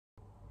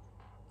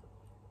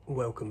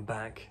Welcome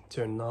back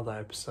to another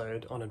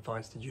episode on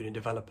advice to junior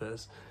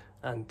developers,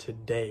 and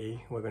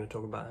today we're going to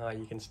talk about how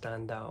you can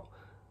stand out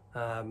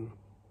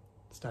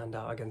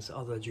against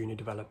other junior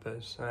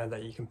developers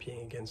that you're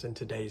competing against in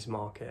today's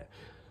market.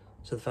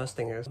 So the first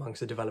thing is,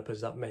 amongst the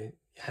developers that may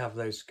have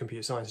those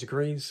computer science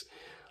degrees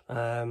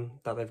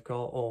that they've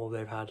got, or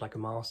they've had like a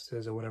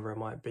master's or whatever it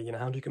might be,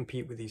 how do you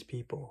compete with these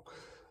people?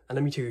 And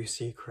let me tell you a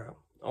secret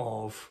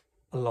of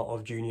a lot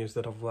of juniors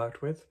that I've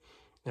worked with,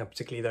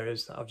 particularly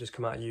those that have just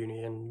come out of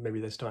uni and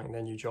maybe they're starting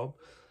their new job.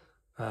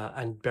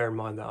 And bear in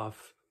mind that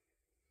I've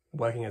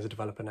working as a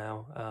developer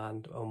now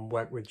and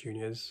work with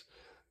juniors,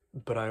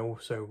 but I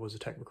also was a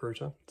tech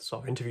recruiter. So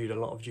I've interviewed a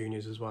lot of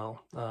juniors as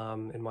well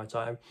in my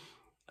time.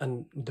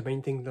 And the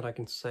main thing that I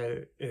can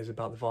say is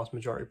about the vast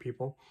majority of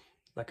people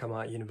that come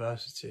out of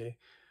university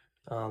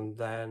and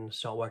then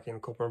start working in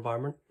a corporate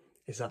environment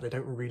is that they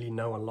don't really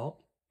know a lot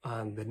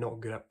and they're not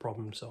good at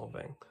problem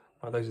solving.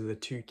 Those are the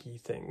two key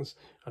things.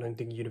 I don't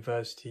think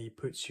university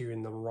puts you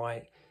in the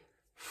right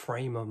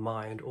frame of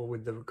mind or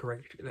with the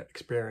correct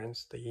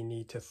experience that you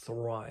need to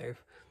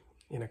thrive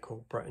in a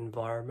corporate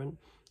environment.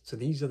 So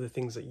these are the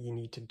things that you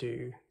need to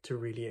do to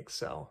really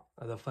excel.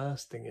 And the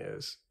first thing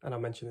is, and I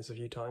mentioned this a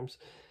few times,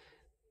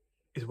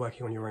 is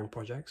working on your own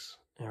projects.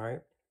 All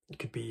right, it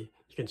could be,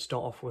 you can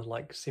start off with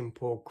like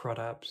simple CRUD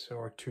apps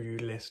or a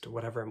to-do list or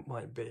whatever it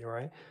might be,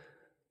 right?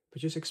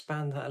 But just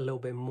expand that a little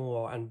bit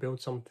more and build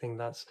something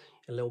that's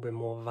a little bit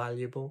more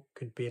valuable.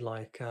 Could be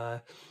like,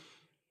 I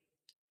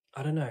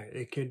don't know,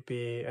 it could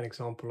be an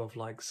example of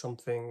like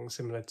something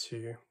similar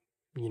to,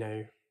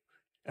 a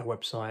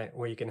website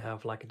where you can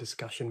have like a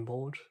discussion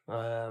board.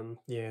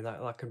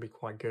 That could be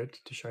quite good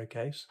to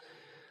showcase,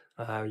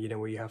 where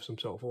you have some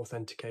sort of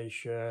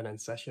authentication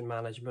and session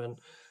management.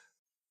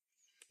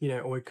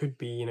 Or it could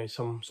be,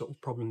 some sort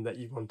of problem that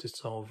you want to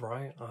solve,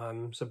 right?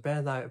 So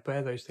bear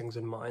those things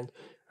in mind.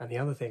 And the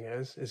other thing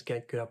is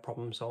get good at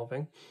problem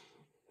solving.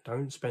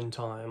 Don't spend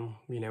time,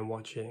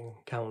 watching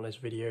countless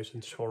videos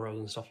and tutorials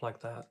and stuff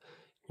like that.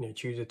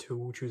 Choose a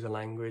tool, choose a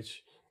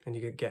language, and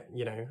you could get,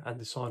 and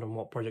decide on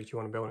what project you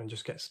want to build and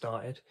just get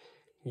started.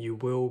 You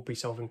will be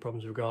solving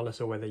problems regardless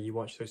of whether you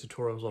watch those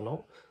tutorials or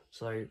not.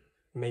 So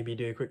maybe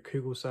do a quick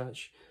Google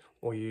search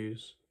or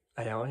use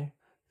AI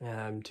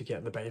to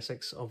get the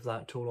basics of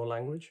that tool or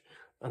language,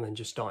 and then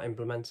just start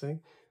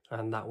implementing.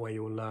 And that way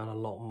you'll learn a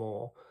lot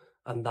more.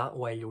 And that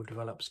way you'll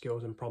develop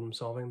skills in problem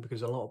solving,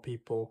 because a lot of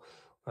people,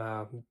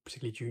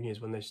 particularly juniors,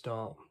 when they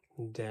start,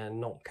 they're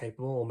not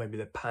capable, or maybe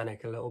they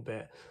panic a little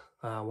bit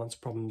once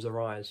problems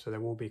arise. So they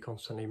will be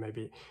constantly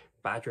maybe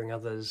badgering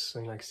others,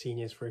 like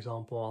seniors, for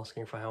example,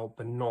 asking for help,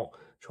 but not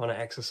trying to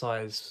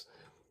exercise,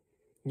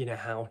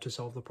 how to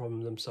solve the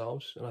problem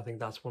themselves. And I think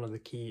that's one of the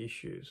key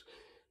issues.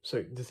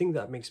 So the thing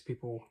that makes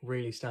people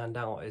really stand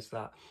out is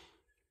that,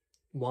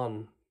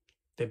 one,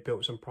 they've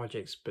built some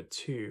projects, but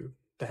two,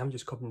 they haven't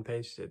just copy and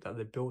pasted, that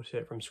they built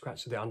it from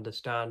scratch, so they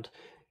understand,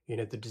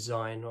 the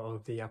design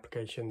of the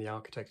application, the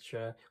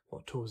architecture,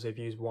 what tools they've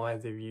used, why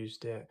they've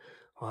used it,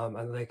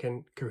 and they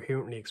can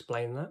coherently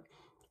explain that.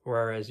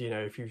 Whereas,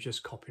 if you've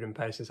just copied and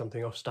pasted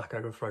something off Stack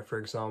Overflow, for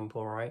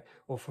example, right,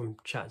 or from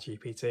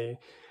ChatGPT,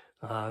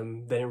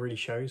 then it really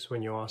shows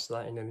when you ask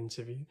that in an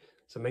interview.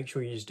 So make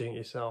sure you're just doing it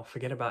yourself.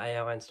 Forget about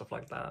AI and stuff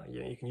like that.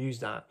 You can use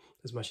that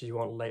as much as you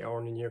want later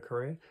on in your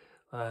career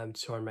to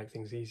try and make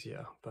things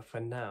easier. But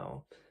for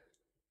now,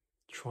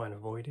 try and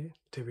avoid it,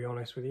 to be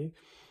honest with you.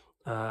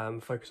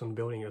 Focus on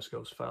building your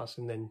skills first,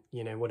 and then,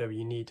 whatever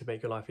you need to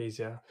make your life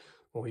easier,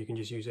 or you can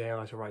just use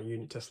AI to write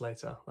unit tests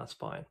later, that's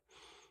fine.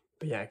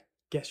 But yeah,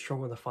 get strong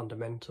with the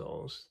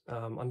fundamentals,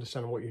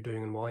 understand what you're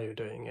doing and why you're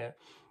doing it,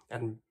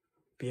 and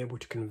be able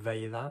to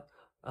convey that,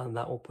 and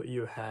that will put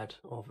you ahead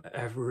of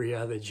every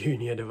other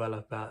junior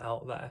developer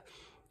out there.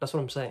 That's what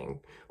I'm saying.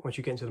 Once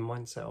you get into the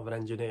mindset of an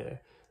engineer,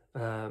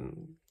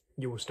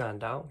 you will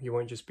stand out. You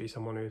won't just be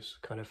someone who's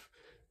kind of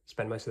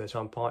spent most of their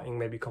time partying,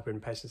 maybe copied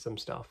and pasted some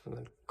stuff and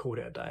then called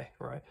it a day,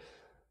 right?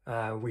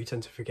 We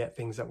tend to forget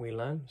things that we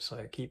learn,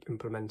 so keep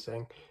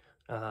implementing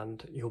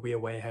and you'll be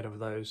way ahead of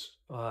those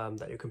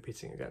that you're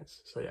competing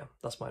against. So yeah,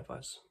 that's my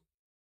advice.